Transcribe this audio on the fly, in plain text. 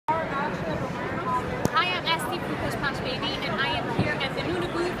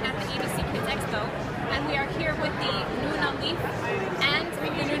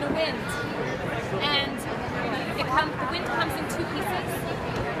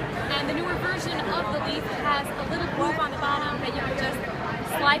version of the Leaf has a little groove on the bottom that you can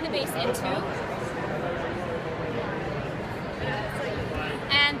just slide the base into.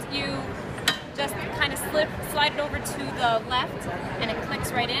 And you just kind of slide it over to the left and it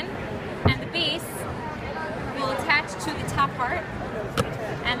clicks right in. And the base will attach to the top part.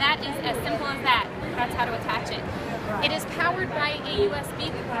 And that is as simple as that. That's how to attach it. It is powered by a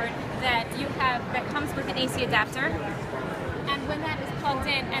USB cord that comes with an AC adapter. And when that is plugged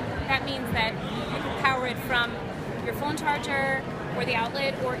in, and that means that you can power it from your phone charger or the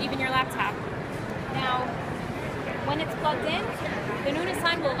outlet or even your laptop. Now, when it's plugged in, the Nuna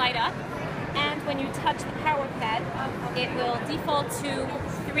sign will light up, and when you touch the power pad, it will default to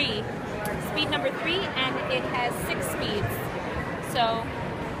 3, speed number 3, and it has 6 speeds. So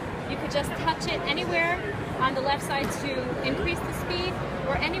you could just touch it anywhere on the left side to increase the speed,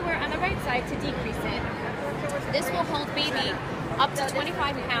 or anywhere on the right side to decrease it. This will hold baby up to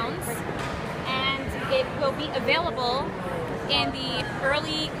 25 pounds, and it will be available in the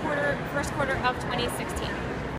first quarter of 2016.